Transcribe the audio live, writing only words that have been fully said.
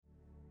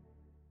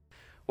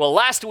Well,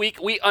 last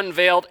week we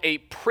unveiled a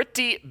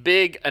pretty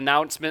big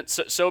announcement.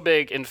 So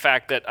big, in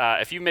fact, that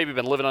if you've maybe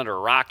been living under a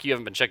rock, you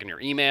haven't been checking your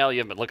email, you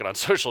haven't been looking on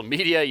social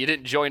media, you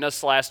didn't join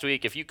us last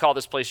week. If you call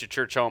this place your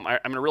church home, I'm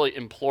going to really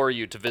implore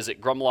you to visit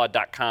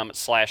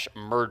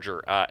grumlaw.com/merger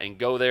and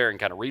go there and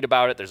kind of read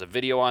about it. There's a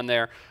video on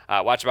there.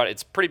 Watch about it.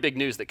 It's pretty big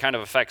news that kind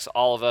of affects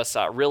all of us.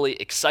 Really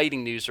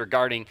exciting news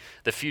regarding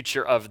the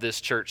future of this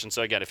church. And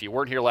so again, if you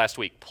weren't here last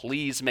week,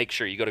 please make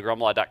sure you go to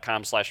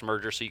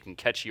grumlaw.com/merger so you can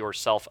catch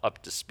yourself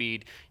up to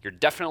speed. You're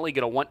definitely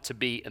going to want to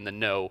be in the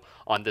know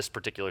on this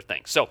particular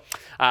thing. So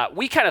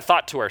we kind of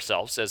thought to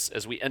ourselves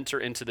as we enter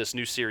into this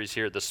new series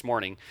here this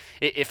morning,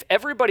 if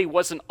everybody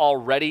wasn't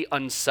already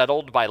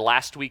unsettled by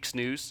last week's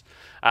news,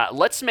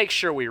 let's make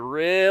sure we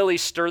really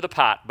stir the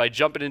pot by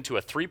jumping into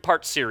a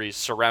 3-part series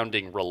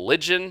surrounding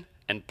religion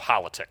and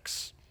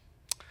politics.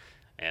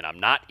 And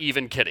I'm not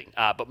even kidding.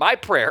 But my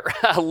prayer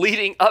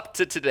leading up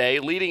to today,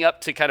 leading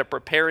up to kind of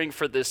preparing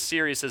for this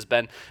series has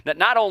been that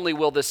not only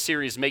will this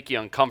series make you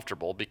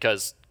uncomfortable,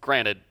 because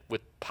granted,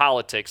 with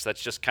politics,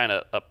 that's just kind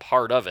of a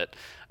part of it.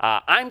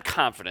 I'm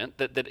confident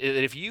that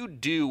if you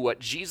do what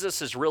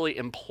Jesus is really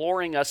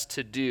imploring us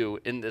to do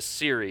in this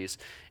series,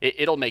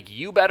 it'll make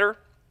you better,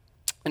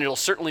 and it'll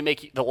certainly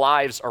make the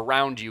lives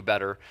around you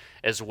better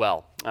as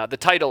well. The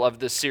title of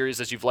this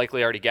series, as you've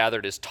likely already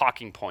gathered, is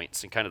Talking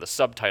Points, and kind of the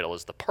subtitle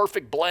is The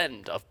Perfect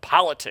Blend of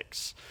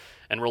Politics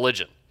and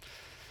Religion.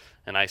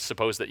 And I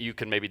suppose that you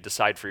can maybe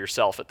decide for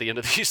yourself at the end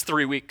of these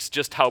 3 weeks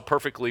just how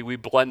perfectly we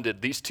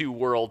blended these two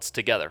worlds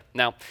together.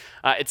 Now,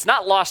 it's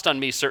not lost on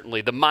me, certainly,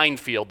 the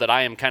minefield that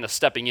I am kind of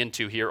stepping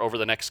into here over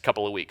the next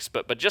couple of weeks.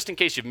 But just in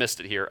case you've missed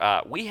it here,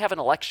 we have an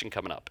election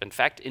coming up. In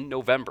fact, in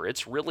November.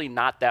 It's really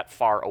not that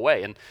far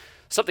away. And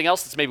something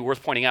else that's maybe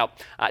worth pointing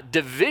out,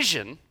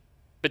 division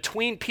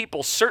between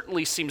people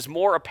certainly seems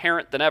more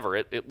apparent than ever,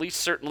 at least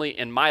certainly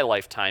in my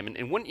lifetime.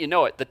 And wouldn't you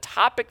know it, the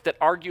topic that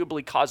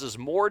arguably causes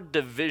more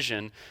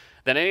division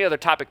than any other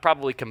topic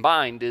probably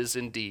combined is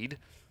indeed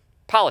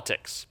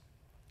politics.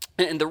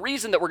 And the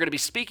reason that we're going to be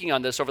speaking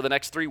on this over the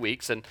next 3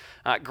 weeks, and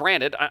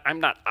granted, I'm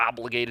not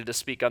obligated to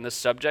speak on this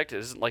subject. It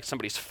isn't like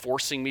somebody's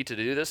forcing me to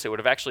do this. It would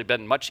have actually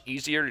been much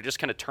easier to just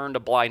kind of turn a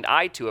blind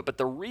eye to it. But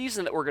the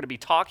reason that we're going to be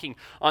talking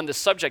on this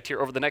subject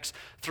here over the next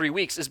 3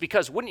 weeks is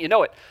because, wouldn't you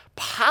know it,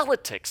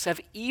 politics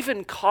have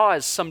even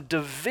caused some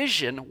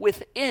division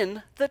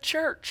within the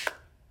church.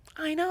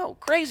 I know,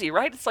 crazy,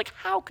 right? It's like,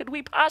 how could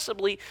we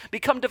possibly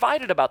become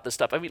divided about this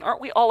stuff? I mean, aren't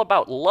we all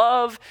about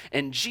love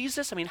and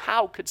Jesus? I mean,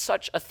 how could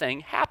such a thing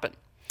happen?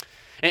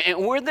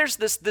 And where there's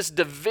this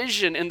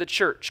division in the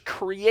church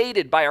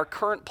created by our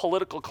current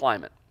political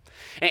climate,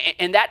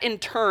 and that in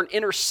turn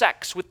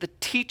intersects with the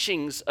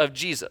teachings of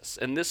Jesus,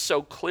 and this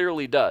so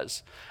clearly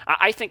does,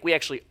 I think we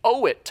actually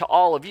owe it to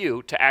all of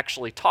you to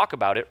actually talk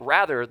about it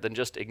rather than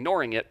just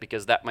ignoring it,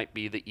 because that might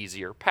be the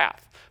easier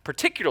path,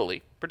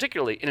 particularly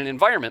in an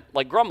environment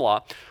like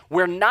Grumlaw,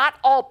 where not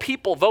all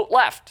people vote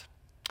left,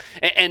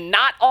 and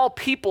not all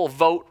people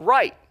vote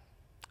right.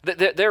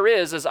 There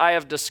is, as I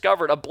have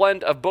discovered, a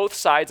blend of both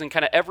sides and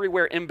kind of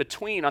everywhere in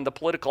between on the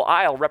political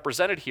aisle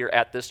represented here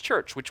at this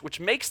church, which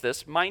makes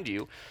this, mind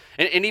you,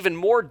 an even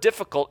more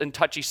difficult and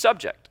touchy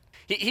subject.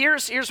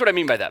 Here's what I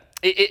mean by that.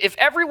 If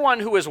everyone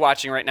who is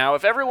watching right now,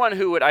 if everyone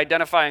who would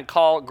identify and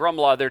call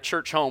Grumlaw their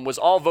church home was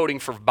all voting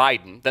for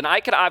Biden, then I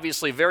could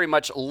obviously very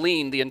much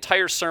lean the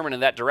entire sermon in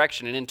that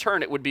direction, and in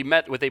turn it would be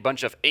met with a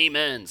bunch of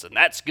amens, and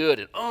that's good,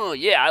 and oh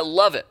yeah, I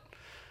love it.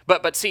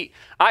 But see,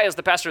 I, as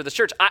the pastor of the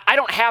church, I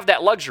don't have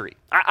that luxury.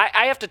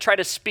 I have to try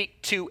to speak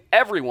to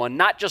everyone,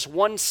 not just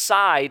one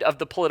side of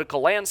the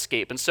political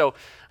landscape. And so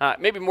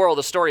maybe moral of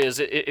the story is,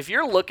 if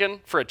you're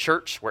looking for a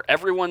church where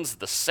everyone's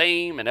the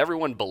same and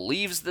everyone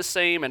believes the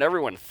same and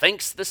everyone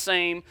thinks the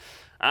same,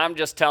 I'm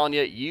just telling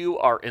you, you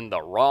are in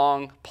the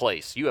wrong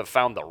place. You have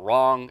found the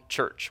wrong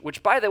church,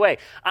 which, by the way,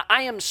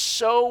 I am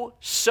so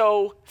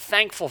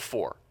thankful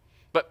for.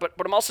 But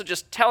I'm also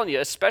just telling you,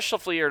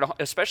 especially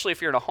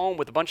if you're in a home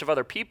with a bunch of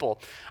other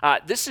people,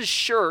 this is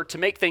sure to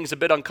make things a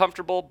bit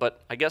uncomfortable,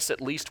 but I guess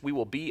at least we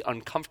will be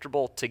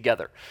uncomfortable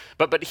together.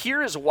 But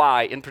here is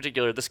why, in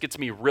particular, this gets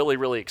me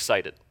really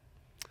excited.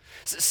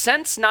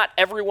 Since not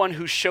everyone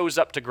who shows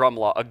up to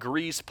Grumlaw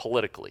agrees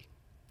politically,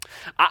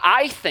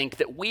 I think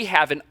that we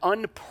have an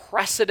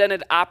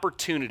unprecedented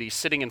opportunity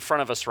sitting in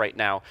front of us right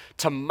now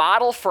to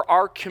model for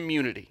our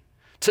community,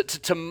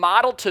 to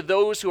model to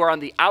those who are on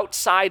the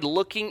outside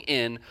looking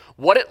in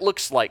what it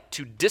looks like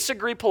to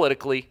disagree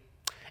politically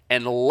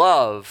and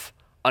love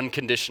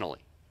unconditionally.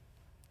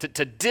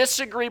 To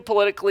disagree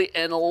politically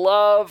and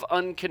love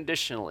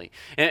unconditionally.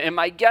 And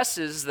my guess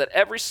is that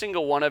every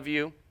single one of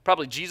you,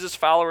 probably Jesus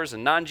followers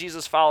and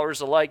non-Jesus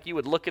followers alike, you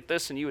would look at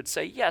this and you would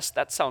say, yes,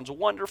 that sounds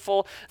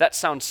wonderful, that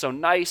sounds so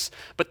nice,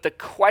 but the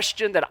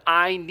question that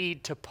I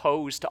need to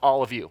pose to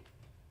all of you,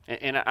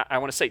 and I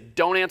want to say,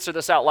 don't answer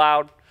this out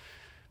loud,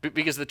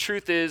 because the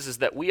truth is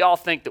that we all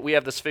think that we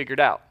have this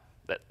figured out,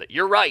 that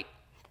you're right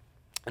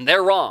and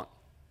they're wrong.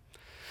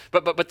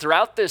 But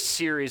throughout this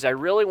series, I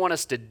really want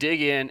us to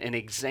dig in and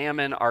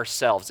examine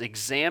ourselves,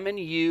 examine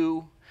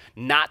you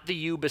not the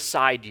you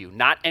beside you,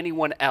 not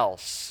anyone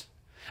else.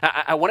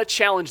 I want to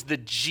challenge the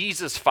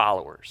Jesus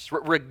followers,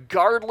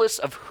 regardless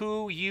of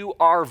who you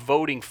are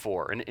voting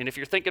for. And if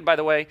you're thinking, by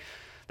the way,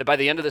 that by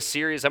the end of the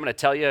series, I'm going to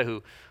tell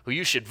you who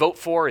you should vote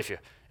for. If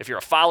you're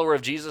a follower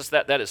of Jesus,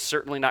 that is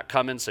certainly not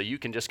coming, so you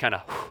can just kind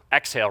of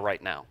exhale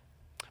right now.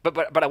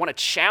 But I want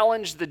to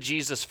challenge the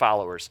Jesus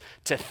followers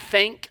to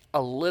think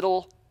a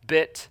little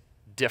bit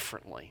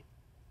differently.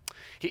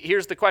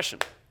 Here's the question.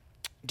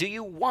 Do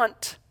you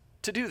want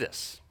to do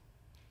this?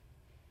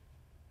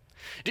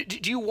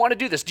 Do you want to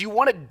do this? Do you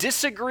want to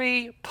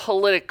disagree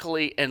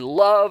politically and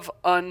love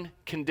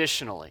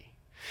unconditionally?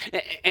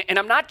 And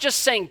I'm not just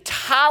saying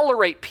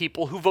tolerate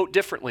people who vote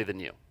differently than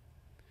you.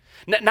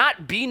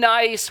 Not be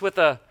nice with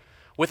an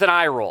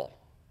eye roll.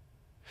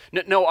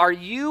 No, are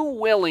you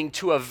willing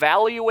to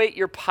evaluate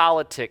your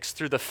politics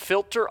through the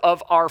filter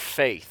of our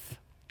faith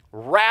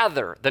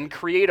rather than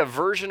create a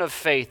version of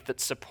faith that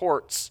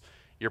supports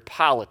your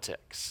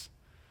politics?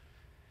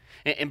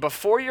 And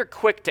before you're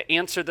quick to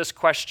answer this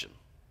question,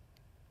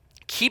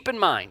 keep in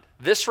mind,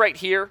 this right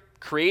here,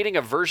 creating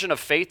a version of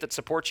faith that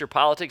supports your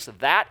politics,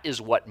 that is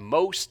what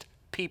most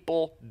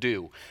people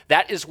do.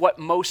 That is what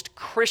most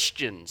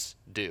Christians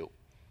do.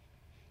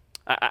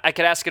 I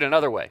could ask it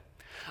another way.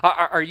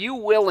 Are you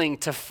willing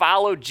to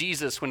follow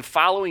Jesus when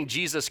following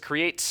Jesus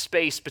creates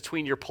space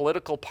between your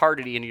political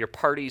party and your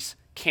party's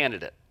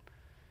candidate?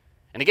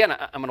 And again,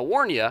 I'm going to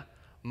warn you,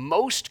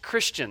 most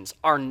Christians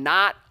are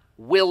not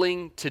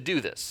willing to do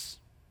this.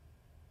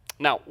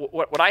 Now,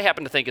 what I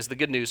happen to think is the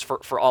good news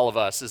for all of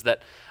us is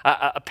that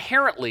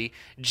apparently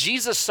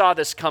Jesus saw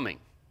this coming.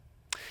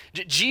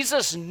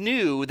 Jesus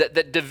knew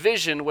that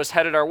division was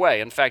headed our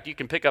way. In fact, you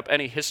can pick up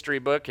any history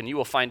book and you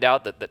will find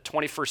out that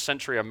 21st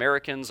century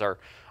Americans are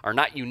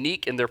not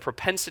unique in their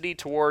propensity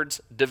towards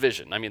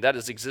division. I mean, that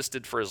has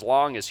existed for as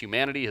long as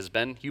humanity has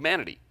been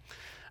humanity.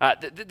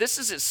 This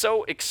is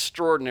so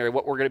extraordinary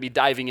what we're going to be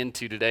diving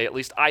into today. At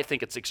least I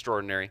think it's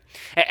extraordinary.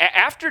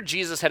 After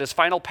Jesus had his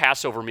final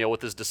Passover meal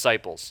with his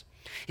disciples,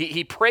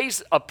 he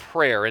prays a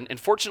prayer, and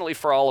fortunately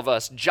for all of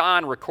us,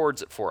 John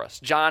records it for us.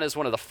 John is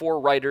one of the four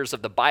writers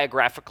of the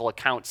biographical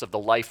accounts of the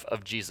life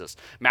of Jesus.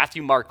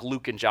 Matthew, Mark,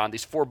 Luke, and John,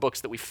 these four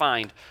books that we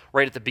find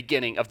right at the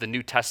beginning of the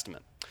New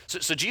Testament.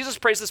 So Jesus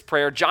prays this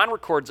prayer, John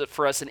records it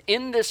for us, and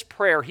in this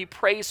prayer, he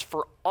prays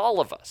for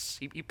all of us.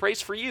 He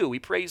prays for you, he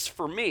prays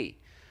for me.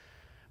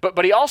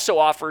 But he also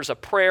offers a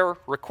prayer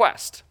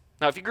request.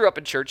 Now, if you grew up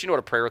in church, you know what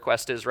a prayer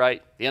request is,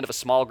 right? The end of a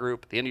small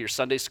group, the end of your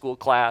Sunday school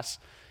class.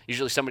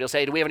 Usually somebody will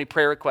say, hey, do we have any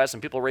prayer requests?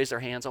 And people raise their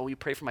hands. Oh, will you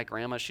pray for my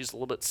grandma? She's a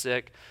little bit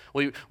sick.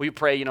 Will you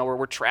pray,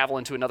 we're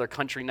traveling to another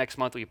country next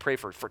month. Will you pray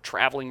for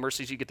traveling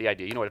mercies? You get the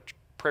idea. You know what a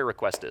prayer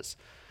request is.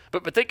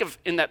 But think of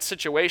in that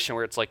situation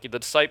where it's like the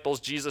disciples,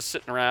 Jesus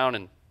sitting around,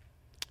 and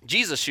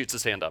Jesus shoots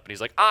his hand up. And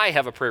he's like, I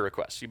have a prayer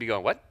request. You'd be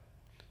going, what?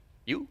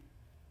 You?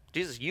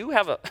 Jesus, you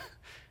have a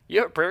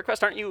prayer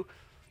request? Aren't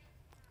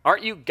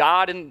you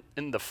God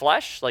in the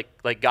flesh?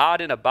 Like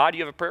God in a body,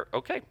 you have a prayer?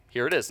 Okay,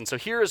 here it is. And so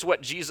here is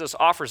what Jesus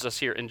offers us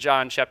here in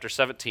John chapter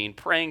 17,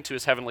 praying to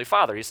his heavenly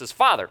Father. He says,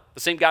 Father,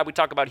 the same God we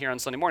talk about here on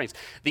Sunday mornings,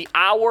 the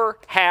hour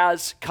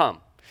has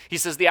come. He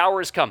says, the hour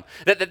has come.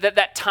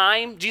 That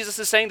time, Jesus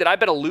is saying, that I've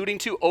been alluding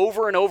to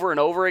over and over and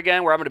over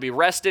again, where I'm going to be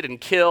arrested and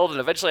killed, and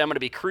eventually I'm going to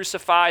be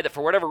crucified, that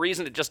for whatever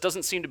reason, it just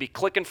doesn't seem to be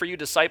clicking for you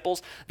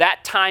disciples.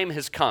 That time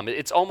has come.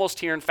 It's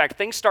almost here. In fact,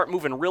 things start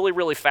moving really,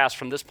 really fast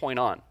from this point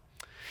on.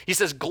 He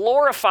says,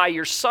 glorify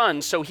your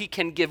Son so he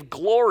can give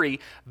glory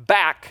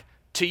back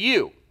to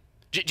you.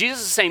 Jesus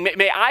is saying,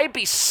 may I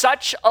be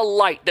such a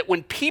light that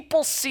when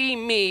people see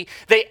me,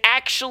 they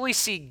actually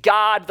see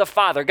God the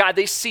Father. God,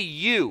 they see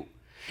you.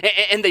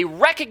 And they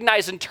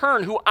recognize in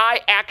turn who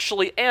I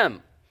actually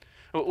am,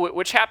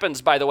 which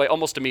happens, by the way,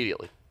 almost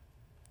immediately.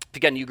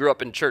 Again, you grew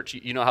up in church.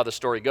 You know how the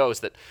story goes,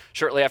 that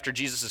shortly after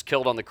Jesus is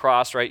killed on the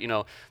cross, right,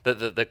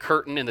 the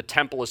curtain in the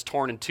temple is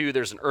torn in two.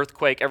 There's an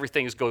earthquake.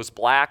 Everything goes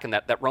black. And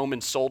that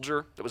Roman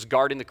soldier that was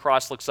guarding the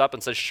cross looks up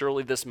and says,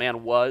 surely this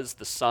man was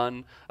the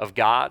Son of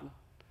God.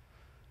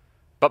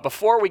 But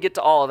before we get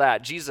to all of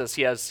that, Jesus,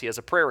 he has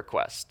a prayer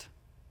request.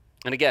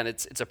 And again,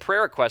 it's a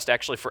prayer request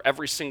actually for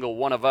every single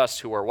one of us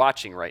who are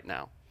watching right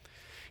now.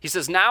 He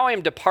says, now I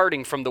am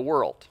departing from the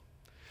world.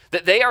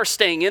 That they are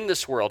staying in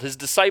this world, his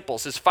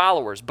disciples, his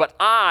followers, but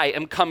I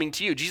am coming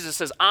to you. Jesus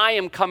says, I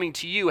am coming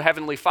to you,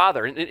 Heavenly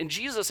Father. And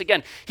Jesus,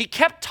 again, he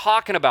kept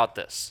talking about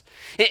this.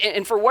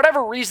 And for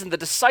whatever reason, the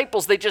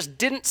disciples, they just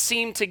didn't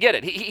seem to get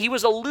it. He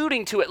was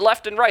alluding to it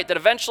left and right, that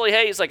eventually,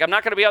 hey, he's like, I'm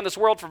not going to be on this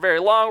world for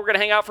very long. We're going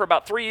to hang out for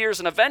about 3 years,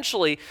 and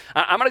eventually,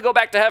 I'm going to go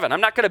back to heaven.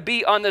 I'm not going to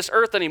be on this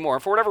earth anymore.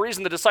 And for whatever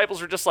reason, the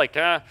disciples were just like,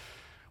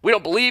 we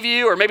don't believe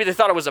you, or maybe they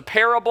thought it was a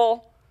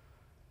parable.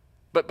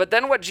 But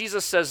then what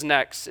Jesus says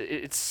next,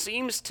 it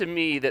seems to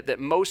me that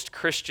most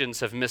Christians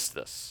have missed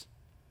this.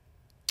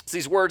 It's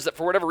these words that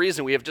for whatever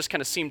reason we have just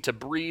kind of seemed to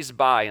breeze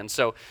by. And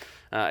so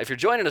if you're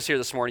joining us here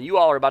this morning, you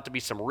all are about to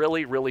be some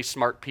really, really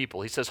smart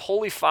people. He says,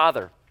 Holy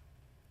Father,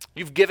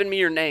 you've given me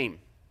your name.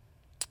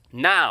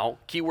 Now,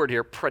 key word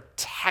here,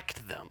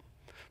 protect them.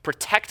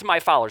 Protect my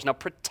followers. Now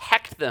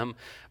protect them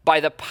by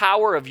the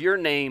power of your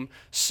name,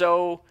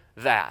 so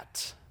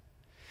that.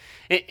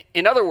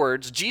 In other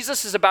words,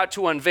 Jesus is about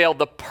to unveil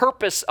the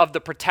purpose of the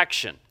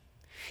protection.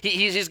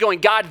 He's going,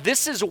 God,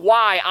 this is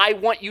why I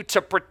want you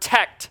to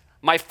protect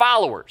my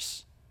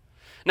followers.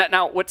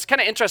 Now, what's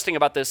kind of interesting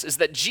about this is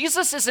that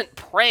Jesus isn't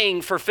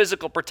praying for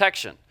physical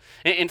protection.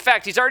 In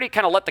fact, he's already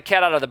kind of let the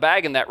cat out of the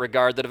bag in that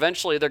regard, that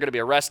eventually they're going to be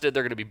arrested,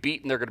 they're going to be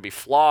beaten, they're going to be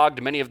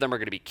flogged, many of them are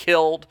going to be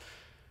killed.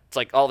 It's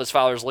like all of his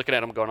followers looking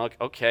at him going,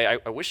 okay,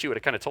 I wish you would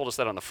have kind of told us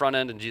that on the front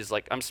end. And Jesus is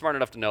like, I'm smart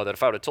enough to know that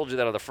if I would have told you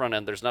that on the front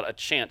end, there's not a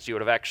chance you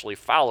would have actually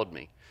followed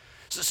me.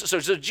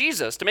 So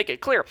Jesus, to make it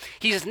clear,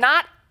 he's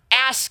not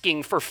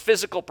asking for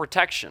physical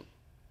protection.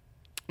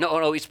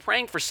 No, he's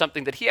praying for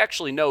something that he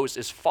actually knows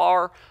is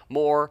far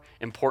more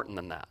important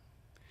than that.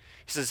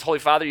 He says, Holy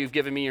Father, you've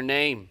given me your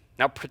name.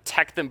 Now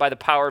protect them by the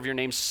power of your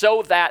name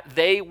so that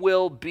they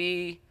will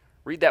be,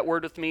 read that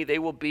word with me, they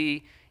will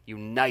be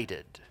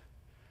united,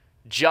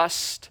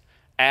 just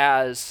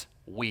as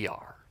we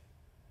are.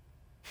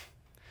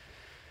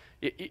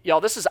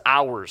 Y'all, this is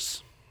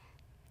hours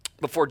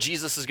before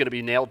Jesus is going to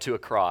be nailed to a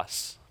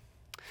cross.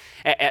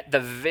 At the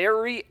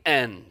very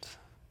end,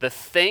 the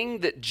thing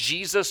that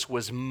Jesus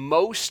was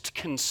most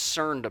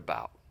concerned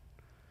about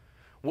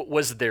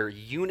was their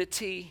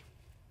unity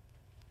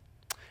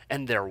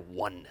and their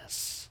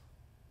oneness.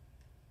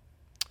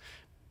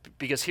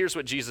 Because here's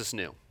what Jesus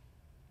knew.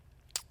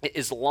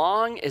 As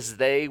long as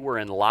they were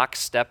in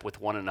lockstep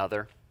with one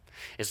another,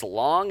 as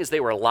long as they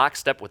were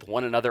lockstep with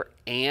one another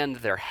and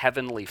their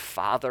heavenly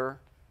Father,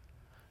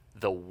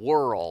 the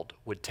world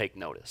would take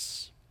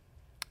notice.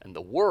 And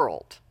the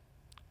world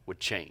would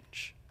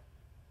change.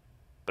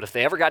 But if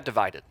they ever got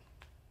divided,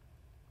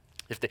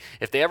 if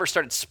they ever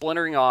started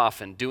splintering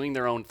off and doing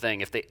their own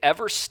thing, if they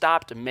ever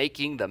stopped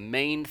making the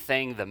main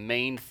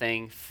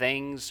thing,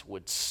 things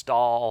would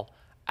stall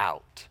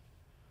out.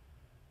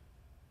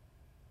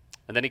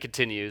 And then he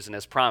continues, and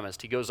as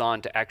promised, he goes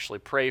on to actually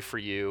pray for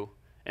you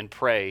and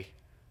pray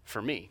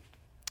for me.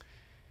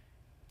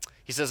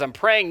 He says, I'm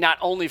praying not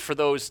only for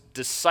those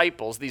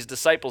disciples, these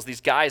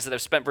guys that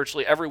I've spent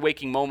virtually every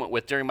waking moment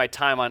with during my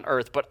time on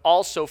earth, but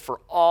also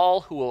for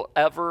all who will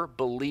ever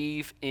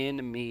believe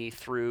in me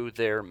through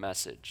their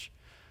message.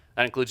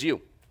 That includes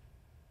you.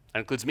 That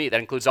includes me. That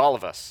includes all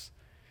of us.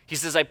 He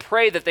says, I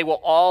pray that they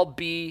will all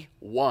be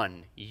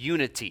one,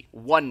 unity,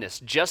 oneness,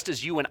 just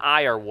as you and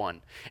I are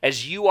one,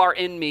 as you are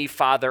in me,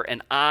 Father,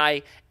 and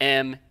I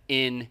am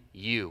in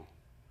you.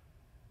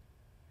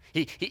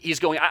 He's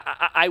going,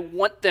 I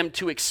want them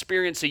to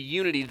experience a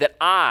unity that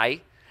I,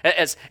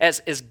 as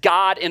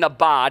God in a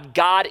bod,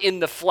 God in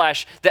the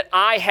flesh, that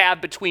I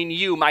have between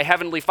you, my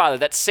heavenly Father.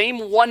 That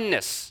same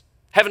oneness,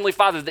 heavenly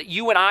Father, that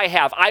you and I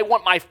have. I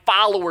want my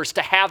followers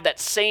to have that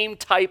same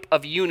type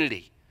of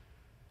unity.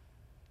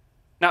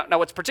 Now,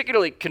 what's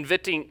particularly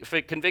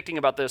convicting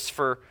about this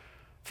for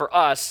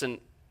us, and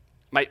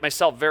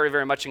myself very,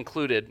 very much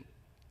included,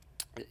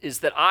 is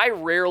that I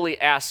rarely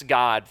ask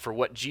God for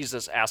what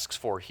Jesus asks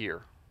for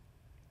here.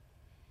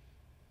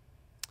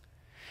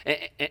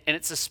 And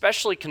it's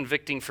especially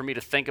convicting for me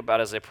to think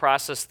about as I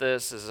process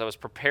this, as I was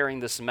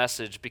preparing this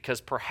message, because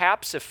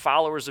perhaps if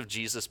followers of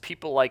Jesus,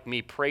 people like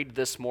me, prayed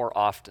this more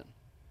often,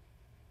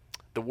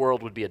 the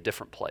world would be a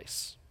different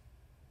place.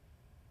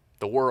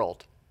 The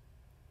world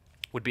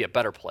would be a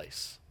better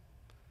place.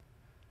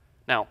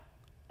 Now,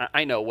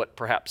 I know what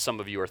perhaps some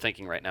of you are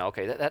thinking right now.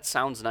 Okay, that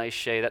sounds nice,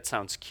 Shay. That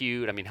sounds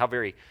cute. I mean, how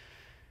very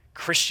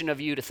Christian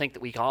of you to think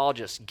that we can all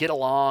just get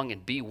along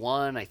and be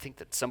one. I think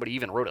that somebody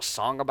even wrote a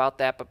song about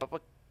that.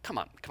 But come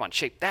on,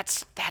 Shay.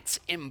 That's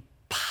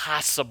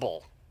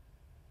impossible.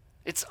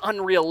 It's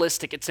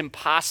unrealistic. It's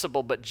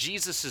impossible. But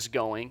Jesus is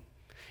going,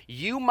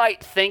 you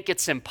might think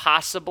it's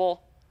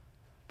impossible,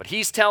 but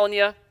he's telling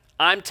you,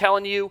 I'm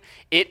telling you,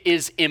 it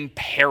is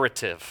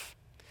imperative.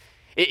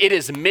 It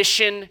is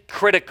mission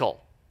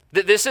critical.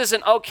 This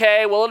isn't,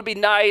 okay, well, it'll be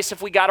nice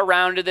if we got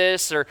around to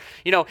this, or,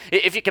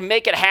 if you can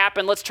make it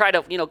happen, let's try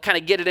to, kind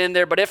of get it in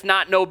there, but if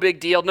not, no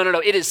big deal. No.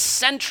 It is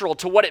central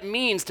to what it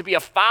means to be a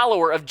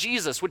follower of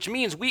Jesus, which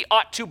means we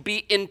ought to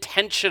be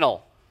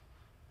intentional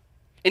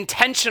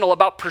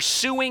about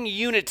pursuing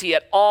unity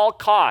at all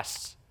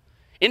costs.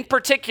 In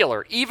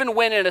particular, even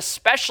when and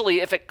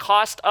especially if it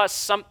cost us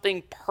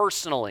something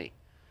personally.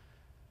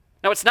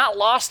 Now, it's not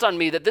lost on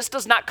me that this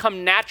does not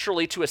come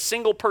naturally to a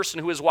single person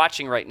who is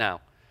watching right now.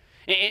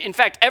 In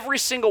fact, every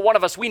single one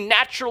of us, we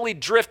naturally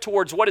drift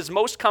towards what is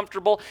most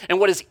comfortable and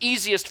what is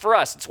easiest for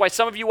us. It's why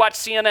some of you watch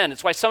CNN.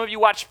 It's why some of you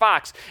watch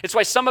Fox. It's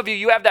why some of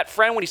you have that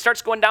friend, when he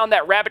starts going down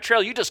that rabbit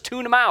trail, you just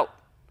tune him out.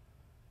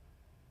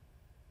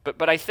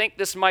 But I think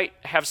this might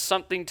have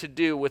something to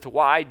do with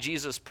why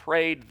Jesus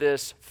prayed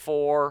this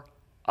for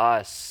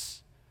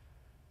us,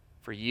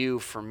 for you,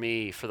 for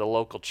me, for the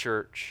local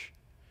church.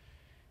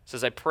 He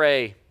says, I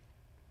pray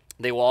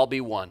they will all be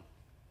one,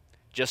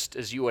 just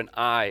as you and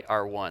I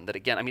are one. That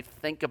again,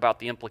 think about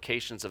the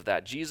implications of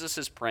that. Jesus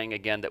is praying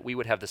again that we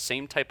would have the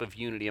same type of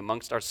unity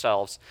amongst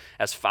ourselves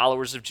as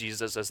followers of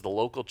Jesus, as the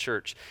local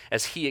church,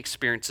 as he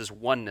experiences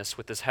oneness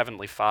with his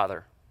heavenly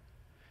Father.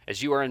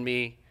 As you are in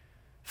me,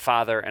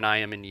 Father, and I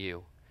am in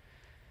you.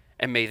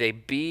 And may they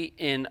be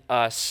in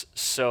us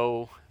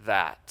so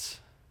that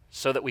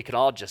we can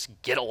all just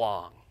get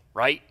along,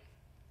 right?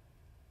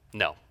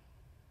 No.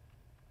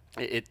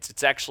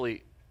 It's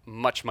actually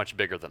much, much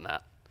bigger than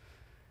that.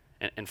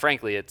 And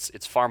frankly,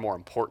 it's far more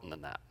important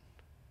than that.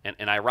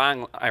 And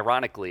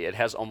ironically, it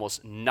has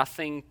almost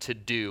nothing to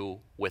do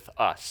with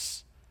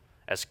us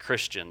as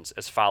Christians,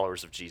 as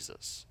followers of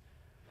Jesus.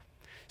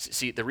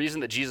 See, the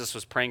reason that Jesus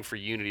was praying for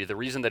unity, the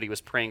reason that he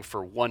was praying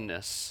for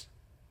oneness,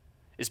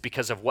 is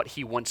because of what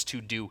he wants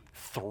to do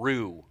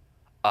through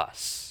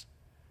us.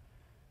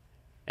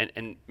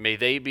 And may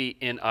they be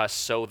in us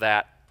so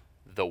that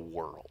the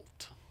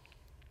world,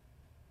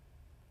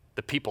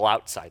 the people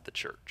outside the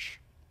church,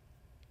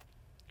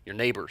 your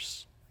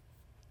neighbors,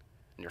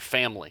 and your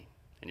family,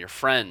 and your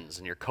friends,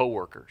 and your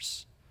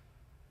coworkers,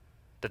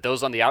 that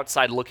those on the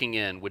outside looking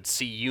in would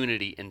see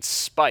unity in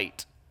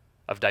spite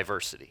of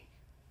diversity.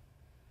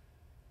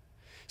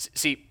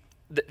 See,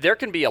 there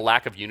can be a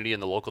lack of unity in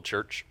the local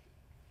church,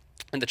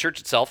 and the church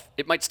itself,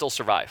 it might still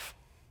survive.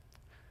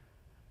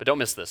 But don't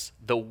miss this.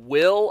 The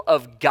will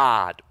of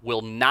God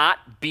will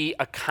not be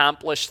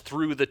accomplished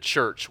through the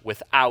church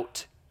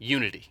without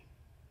unity.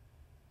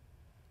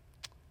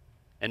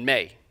 And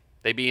may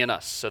they be in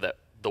us so that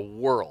the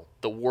world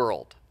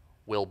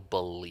will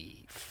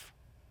believe.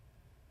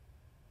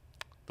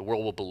 The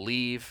world will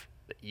believe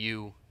that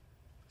you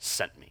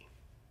sent me.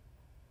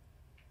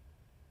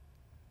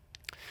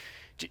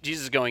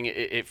 Jesus is going,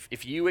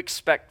 if you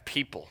expect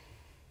people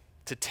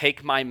to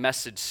take my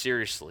message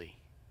seriously,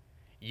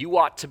 you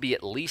ought to be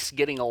at least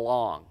getting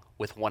along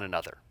with one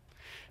another.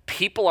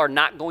 People are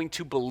not going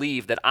to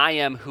believe that I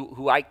am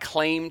who I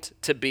claimed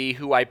to be,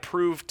 who I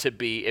proved to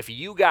be, if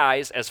you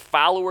guys, as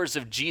followers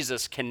of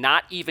Jesus,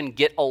 cannot even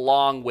get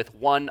along with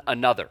one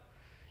another.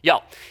 Yo,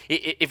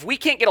 if we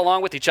can't get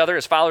along with each other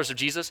as followers of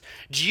Jesus,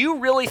 do you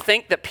really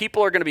think that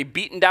people are going to be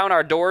beating down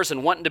our doors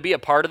and wanting to be a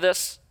part of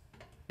this?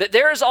 That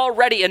there is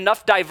already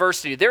enough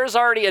diversity. There is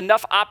already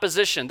enough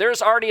opposition. There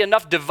is already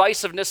enough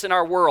divisiveness in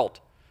our world.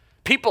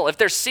 People, if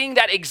they're seeing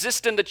that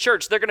exist in the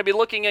church, they're going to be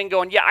looking and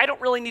going, yeah, I don't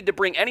really need to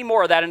bring any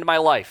more of that into my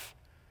life.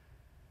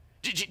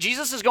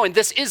 Jesus is going,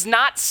 this is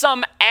not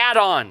some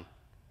add-on.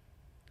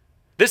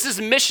 This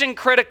is mission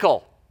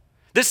critical.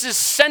 This is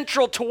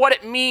central to what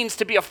it means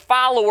to be a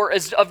follower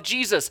of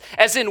Jesus.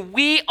 As in,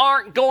 we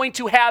aren't going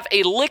to have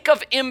a lick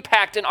of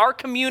impact in our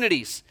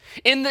communities,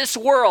 in this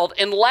world,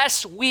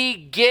 unless we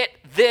get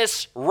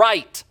this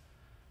right.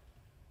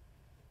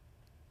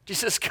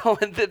 Jesus is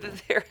going,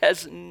 there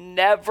has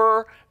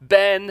never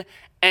been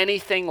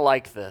anything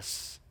like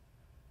this.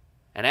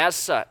 And as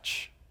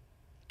such,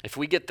 if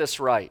we get this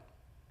right,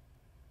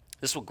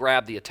 this will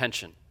grab the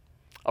attention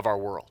of our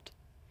world.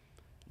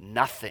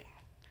 Nothing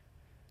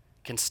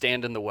can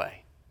stand in the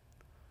way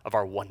of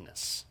our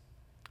oneness,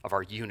 of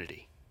our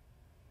unity.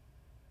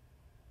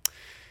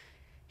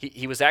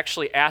 He was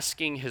actually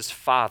asking his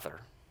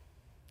Father,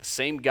 the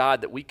same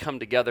God that we come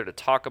together to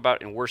talk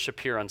about and worship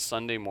here on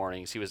Sunday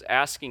mornings, he was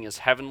asking his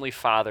heavenly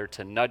Father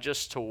to nudge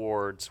us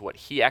towards what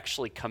he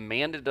actually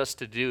commanded us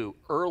to do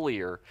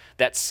earlier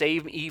that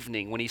same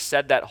evening when he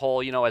said that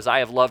whole, as I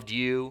have loved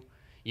you,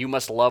 you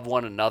must love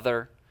one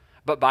another.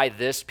 But by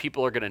this,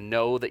 people are going to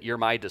know that you're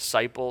my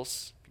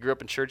disciples. If you grew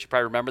up in church, you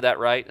probably remember that,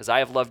 right? As I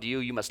have loved you,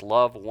 you must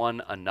love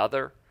one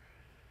another.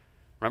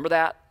 Remember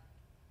that?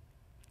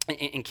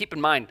 And keep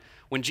in mind,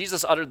 when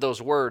Jesus uttered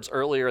those words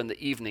earlier in the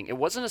evening, it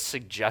wasn't a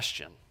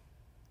suggestion.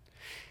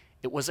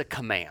 It was a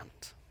command.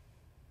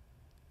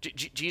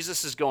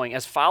 Jesus is going,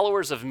 as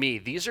followers of me,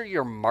 these are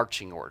your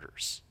marching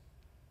orders.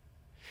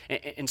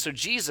 And so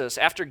Jesus,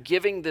 after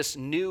giving this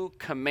new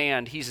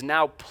command, he's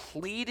now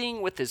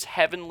pleading with his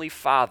heavenly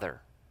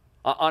Father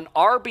on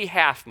our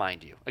behalf,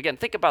 mind you. Again,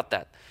 think about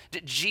that.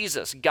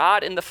 Jesus,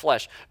 God in the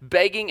flesh,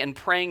 begging and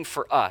praying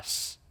for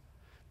us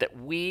that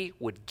we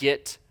would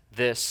get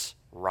this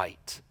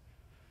right.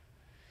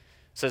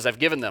 Says, I've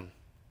given them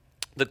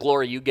the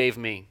glory you gave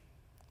me,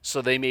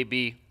 so they may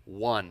be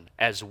one,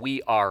 as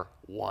we are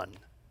one.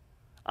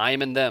 I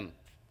am in them,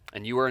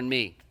 and you are in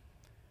me.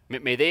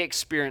 May they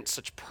experience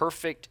such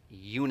perfect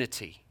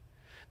unity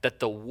that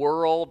the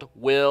world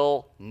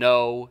will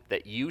know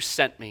that you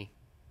sent me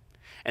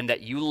and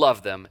that you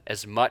love them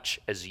as much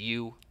as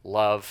you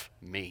love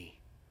me.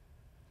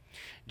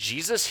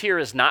 Jesus here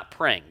is not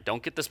praying.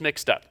 Don't get this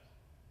mixed up.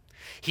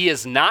 He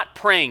is not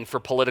praying for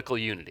political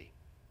unity.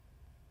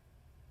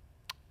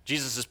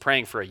 Jesus is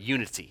praying for a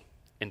unity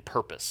in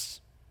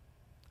purpose,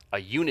 a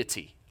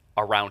unity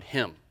around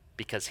him,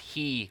 because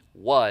he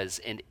was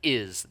and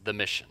is the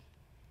mission.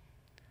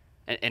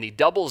 And he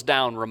doubles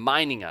down,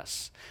 reminding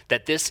us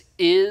that this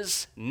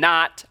is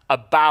not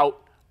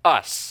about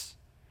us.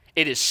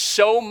 It is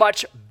so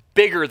much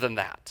bigger than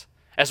that.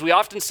 As we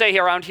often say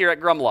around here at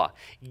Grumlaw,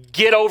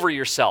 get over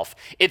yourself.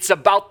 It's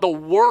about the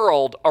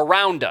world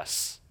around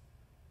us.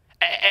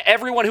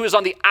 Everyone who is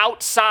on the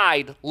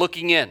outside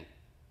looking in.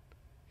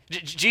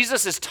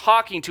 Jesus is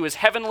talking to his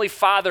heavenly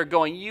Father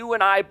going, you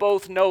and I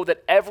both know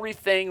that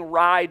everything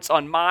rides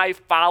on my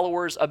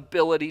followers'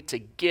 ability to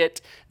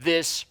get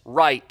this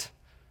right.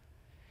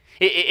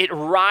 It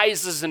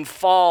rises and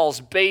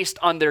falls based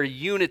on their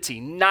unity,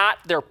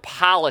 not their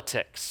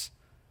politics,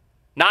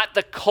 not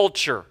the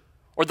culture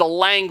or the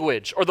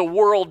language or the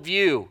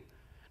worldview,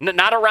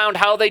 not around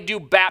how they do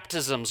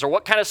baptisms or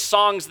what kind of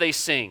songs they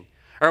sing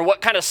or what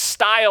kind of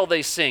style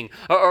they sing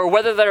or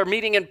whether they're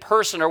meeting in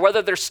person or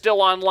whether they're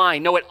still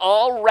online. No, it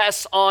all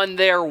rests on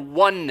their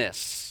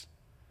oneness,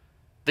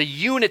 the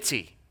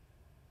unity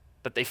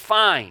that they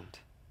find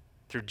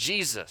through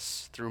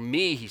Jesus, through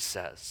me, he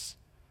says.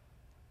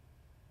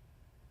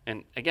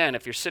 And again,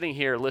 if you're sitting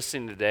here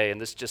listening today and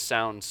this just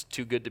sounds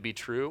too good to be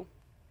true,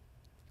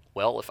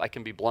 well, if I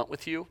can be blunt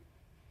with you,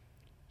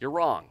 you're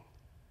wrong.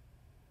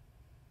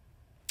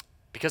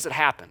 Because it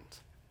happened.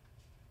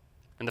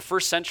 In the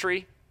first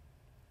century,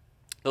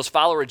 those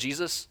followers of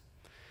Jesus,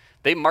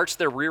 they marched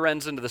their rear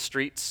ends into the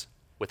streets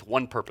with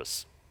one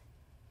purpose: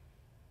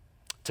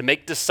 to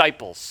make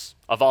disciples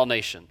of all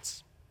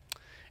nations.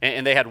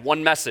 And they had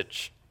one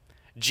message: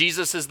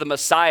 Jesus is the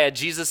Messiah.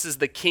 Jesus is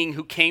the King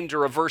who came to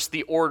reverse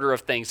the order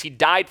of things. He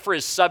died for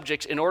his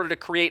subjects in order to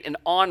create an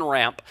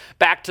on-ramp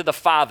back to the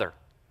Father.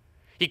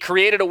 He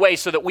created a way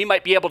so that we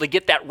might be able to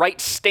get that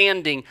right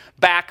standing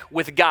back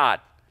with God,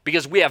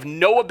 because we have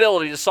no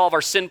ability to solve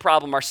our sin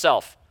problem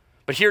ourselves.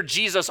 But here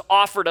Jesus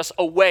offered us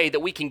a way that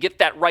we can get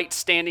that right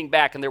standing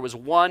back, and there was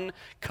one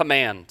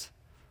command: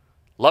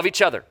 love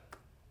each other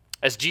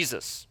as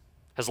Jesus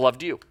has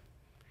loved you.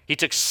 He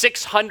took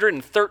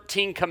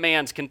 613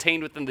 commands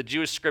contained within the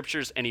Jewish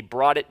scriptures and he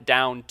brought it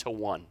down to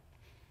one.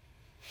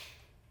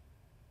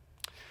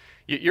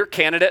 Your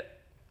candidate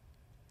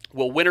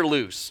will win or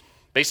lose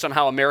based on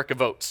how America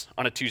votes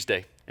on a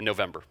Tuesday in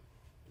November.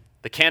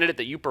 The candidate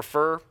that you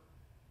prefer,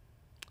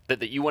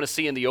 that you want to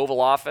see in the Oval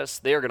Office,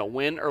 they are going to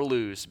win or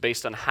lose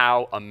based on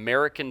how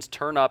Americans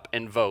turn up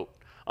and vote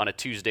on a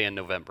Tuesday in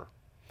November.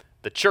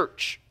 The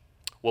church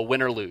will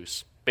win or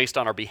lose based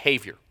on our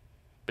behavior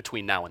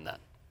between now and then,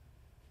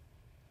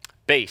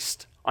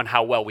 based on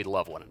how well we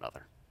love one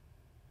another,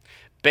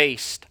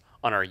 based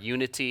on our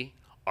unity,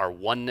 our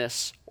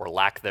oneness, or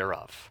lack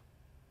thereof.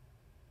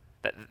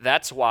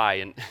 That's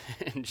why,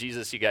 and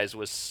Jesus, you guys,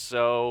 was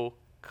so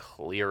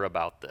clear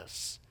about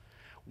this.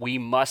 We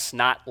must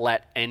not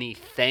let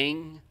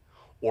anything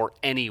or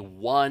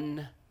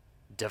anyone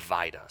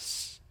divide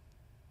us.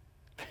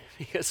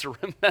 Because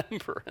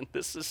remember, and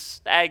this is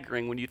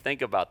staggering when you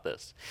think about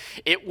this,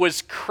 it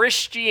was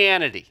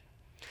Christianity,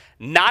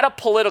 not a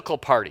political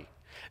party,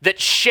 that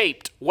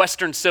shaped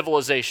Western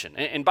civilization.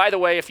 And by the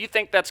way, if you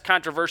think that's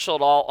controversial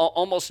at all,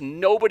 almost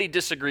nobody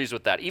disagrees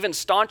with that. Even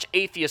staunch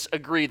atheists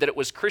agree that it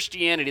was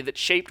Christianity that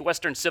shaped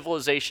Western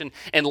civilization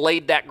and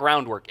laid that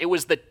groundwork. It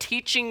was the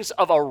teachings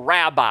of a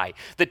rabbi,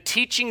 the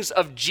teachings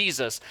of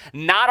Jesus,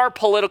 not our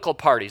political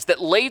parties, that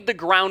laid the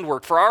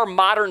groundwork for our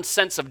modern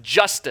sense of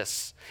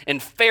justice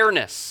and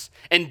fairness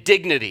and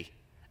dignity,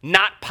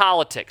 not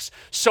politics.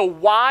 So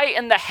why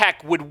in the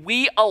heck would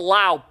we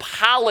allow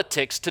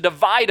politics to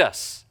divide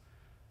us?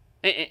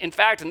 In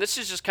fact, and this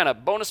is just kind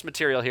of bonus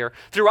material here,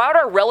 throughout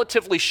our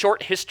relatively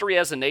short history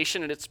as a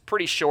nation, and it's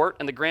pretty short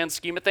in the grand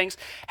scheme of things,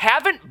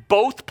 haven't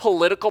both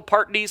political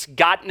parties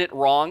gotten it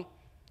wrong?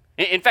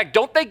 In fact,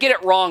 don't they get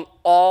it wrong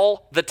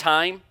all the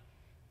time?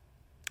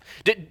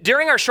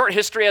 During our short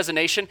history as a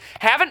nation,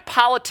 haven't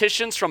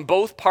politicians from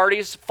both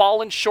parties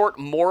fallen short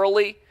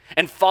morally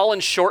and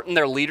fallen short in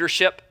their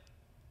leadership?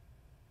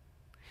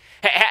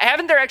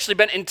 Haven't there actually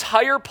been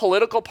entire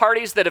political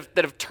parties that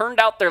have turned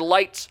out their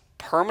lights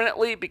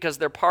permanently because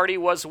their party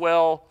was,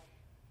 well,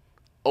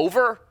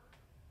 over?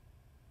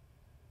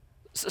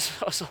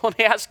 So let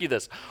me ask you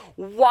this.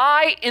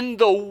 Why in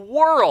the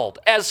world,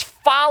 as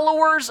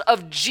followers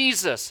of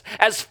Jesus,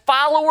 as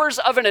followers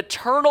of an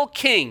eternal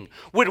King,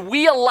 would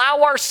we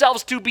allow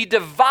ourselves to be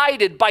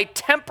divided by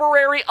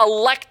temporary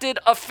elected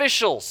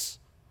officials?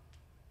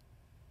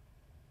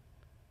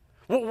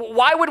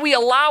 Why would we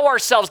allow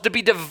ourselves to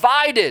be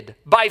divided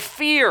by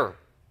fear,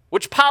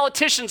 which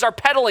politicians are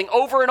peddling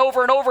over and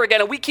over and over again,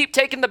 and we keep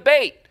taking the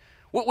bait?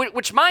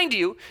 Which, mind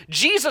you,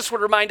 Jesus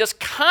would remind us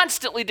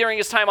constantly during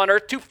his time on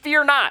earth to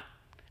fear not.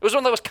 It was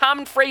one of those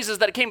common phrases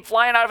that came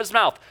flying out of his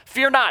mouth.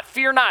 Fear not,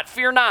 fear not,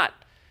 fear not.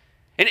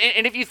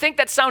 And if you think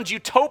that sounds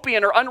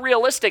utopian or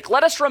unrealistic,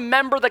 let us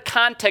remember the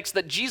context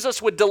that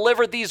Jesus would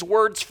deliver these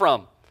words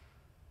from,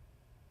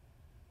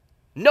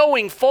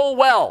 knowing full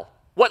well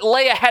what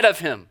lay ahead of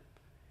him.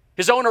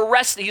 His own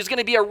arrest, he was going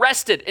to be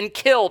arrested and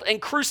killed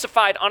and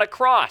crucified on a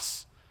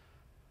cross.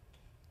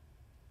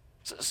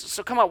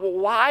 So come on,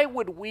 why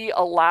would we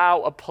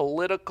allow a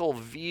political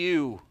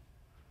view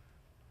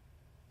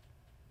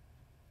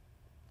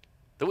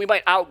that we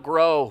might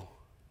outgrow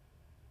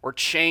or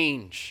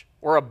change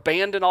or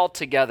abandon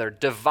altogether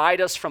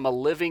divide us from a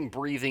living,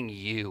 breathing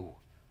you?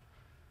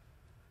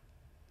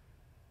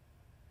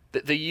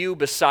 The you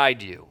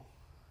beside you,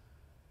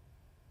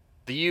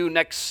 the you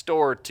next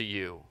door to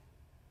you.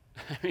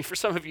 I mean, for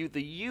some of you,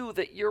 the you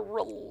that you're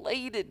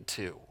related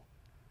to.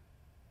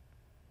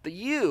 The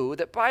you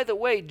that, by the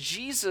way,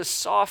 Jesus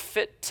saw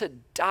fit to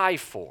die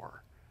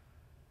for.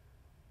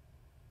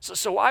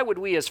 So why would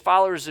we as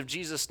followers of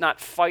Jesus not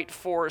fight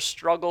for,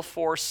 struggle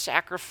for,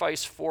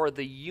 sacrifice for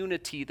the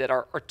unity that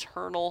our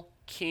eternal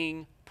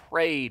King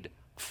prayed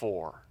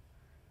for?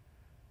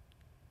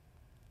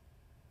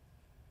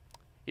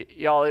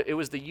 Y'all, it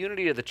was the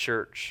unity of the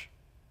church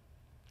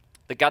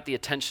that got the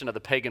attention of the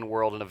pagan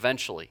world, and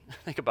eventually,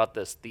 think about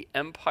this, the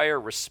empire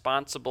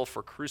responsible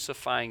for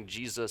crucifying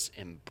Jesus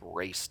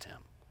embraced him.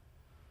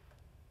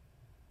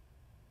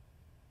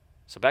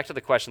 So back to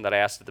the question that I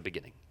asked at the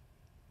beginning.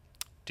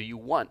 Do you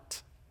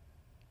want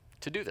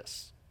to do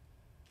this?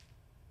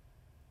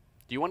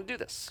 Do you want to do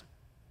this?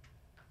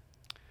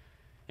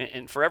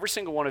 And for every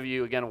single one of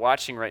you, again,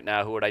 watching right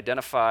now who would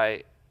identify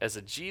as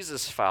a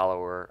Jesus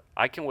follower,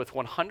 I can with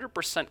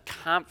 100%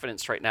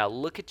 confidence right now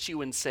look at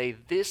you and say,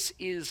 this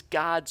is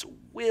God's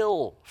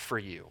will for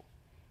you.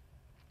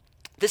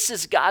 This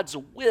is God's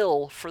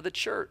will for the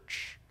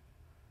church.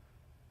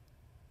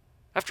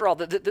 After all,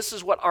 this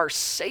is what our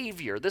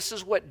Savior, this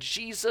is what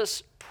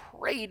Jesus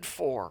prayed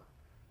for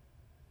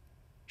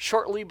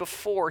shortly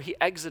before he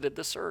exited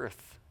this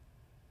earth.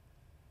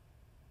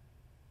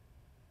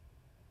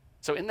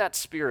 So in that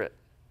spirit,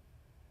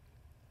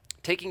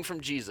 taking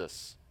from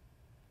Jesus,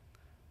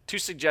 two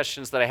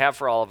suggestions that I have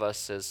for all of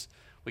us as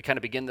we kind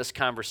of begin this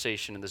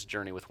conversation and this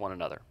journey with one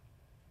another.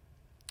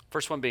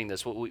 First one being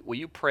this, will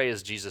you pray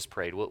as Jesus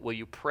prayed? Will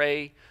you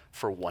pray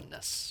for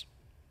oneness?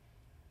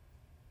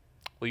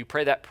 Will you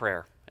pray that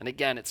prayer? And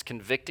again, it's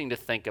convicting to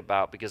think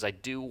about because I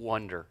do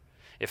wonder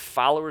if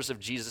followers of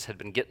Jesus had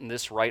been getting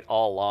this right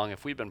all along,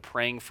 if we've been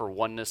praying for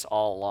oneness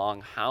all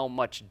along, how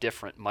much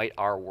different might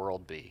our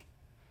world be?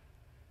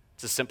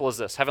 It's as simple as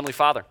this. Heavenly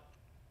Father,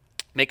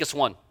 make us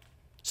one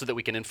so that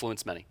we can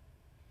influence many.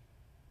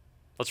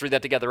 Let's read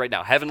that together right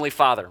now. Heavenly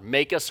Father,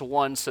 make us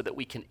one so that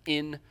we can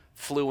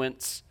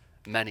influence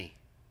many.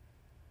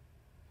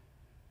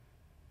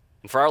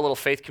 And for our little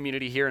faith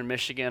community here in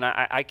Michigan,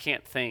 I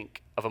can't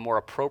think of a more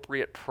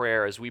appropriate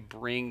prayer as we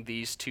bring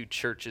these two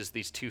churches,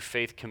 these two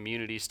faith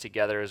communities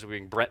together, as we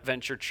bring Brent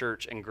Venture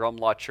Church and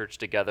Grumlaw Church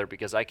together,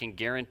 because I can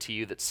guarantee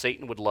you that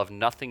Satan would love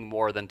nothing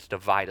more than to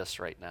divide us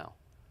right now.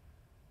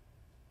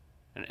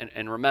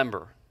 And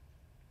remember,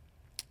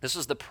 this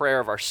is the prayer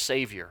of our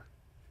Savior,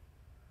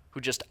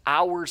 who just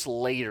hours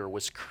later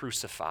was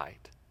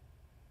crucified.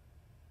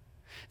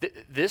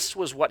 This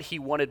was what he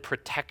wanted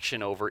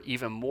protection over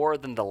even more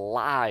than the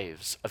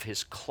lives of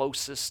his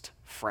closest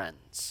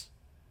friends.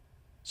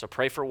 So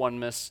pray for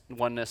oneness, and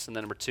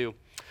then number two,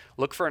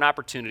 look for an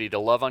opportunity to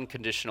love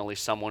unconditionally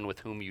someone with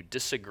whom you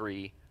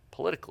disagree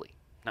politically.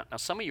 Now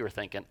some of you are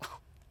thinking,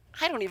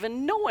 I don't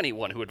even know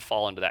anyone who would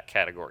fall into that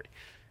category.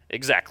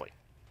 Exactly.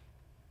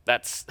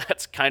 That's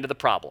kind of the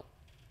problem.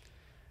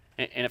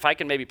 And if I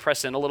can maybe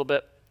press in a little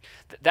bit,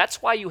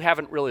 that's why you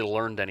haven't really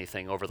learned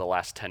anything over the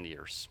last 10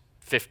 years,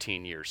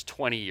 15 years,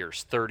 20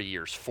 years, 30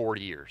 years,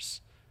 40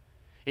 years.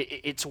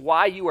 It's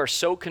why you are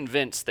so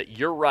convinced that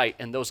you're right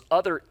and those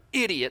other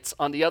idiots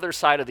on the other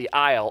side of the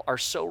aisle are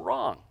so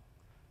wrong.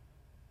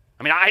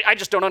 I mean, I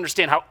just don't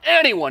understand how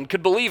anyone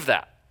could believe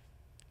that.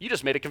 You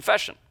just made a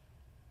confession.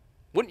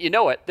 Wouldn't you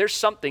know it, there's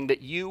something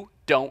that you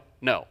don't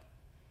know.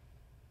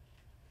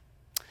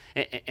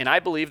 And I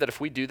believe that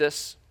if we do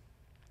this,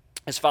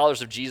 as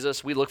followers of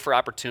Jesus, we look for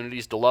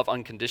opportunities to love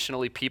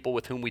unconditionally people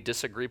with whom we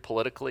disagree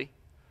politically.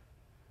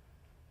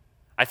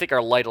 I think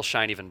our light will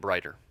shine even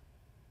brighter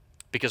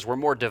because we're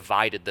more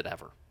divided than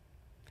ever.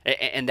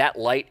 And that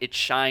light, it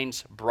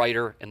shines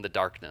brighter in the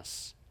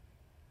darkness.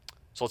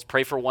 So let's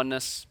pray for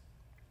oneness.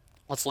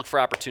 Let's look for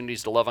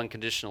opportunities to love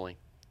unconditionally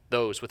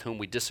those with whom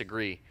we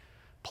disagree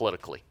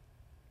politically.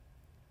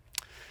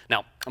 Now,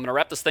 I'm going to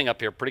wrap this thing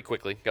up here pretty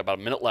quickly. Got about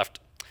a minute left.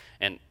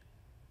 And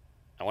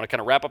I want to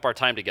kind of wrap up our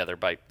time together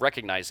by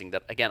recognizing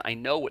that, again, I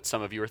know what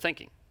some of you are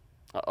thinking.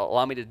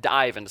 Allow me to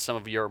dive into some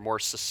of your more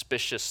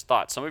suspicious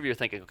thoughts. Some of you are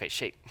thinking, okay,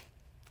 Shay,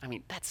 I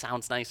mean, that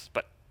sounds nice,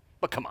 but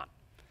come on.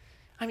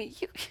 I mean,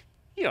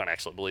 you don't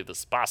actually believe this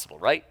is possible,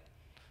 right?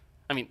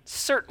 I mean,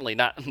 certainly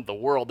not in the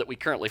world that we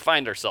currently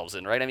find ourselves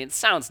in, right? I mean, it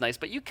sounds nice,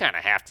 but you kind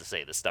of have to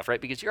say this stuff,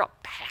 right? Because you're a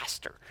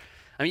pastor.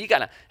 I mean, you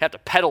kind of have to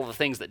peddle the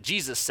things that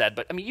Jesus said,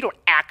 but I mean, you don't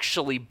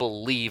actually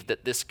believe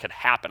that this could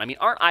happen. I mean,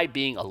 aren't I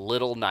being a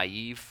little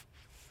naive?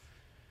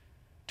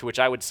 To which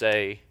I would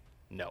say,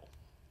 no.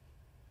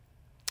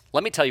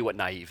 Let me tell you what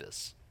naive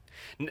is.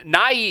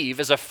 Naive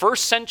is a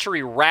first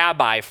century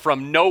rabbi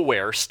from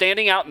nowhere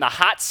standing out in the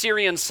hot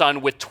Syrian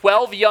sun with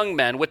 12 young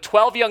men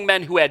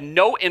who had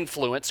no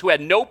influence, who had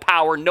no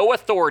power, no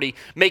authority,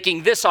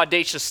 making this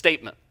audacious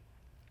statement.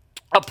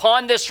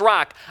 Upon this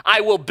rock,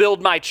 I will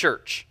build my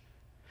church,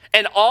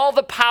 and all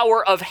the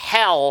power of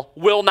hell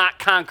will not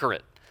conquer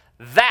it.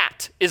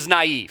 That is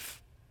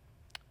naive.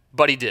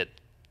 But he did.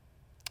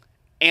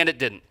 And it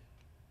didn't.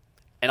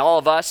 And all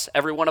of us,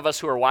 every one of us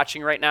who are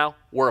watching right now,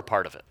 we're a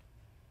part of it.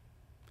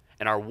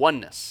 And our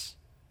oneness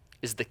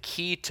is the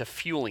key to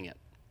fueling it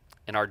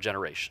in our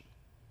generation.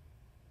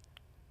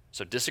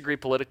 So disagree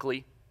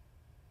politically,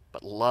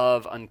 but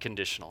love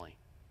unconditionally.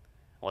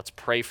 Let's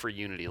pray for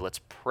unity. Let's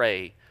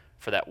pray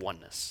for that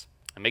oneness.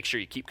 And make sure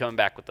you keep coming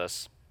back with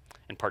us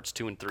in parts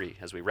 2 and 3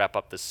 as we wrap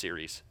up this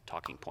series,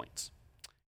 Talking Points.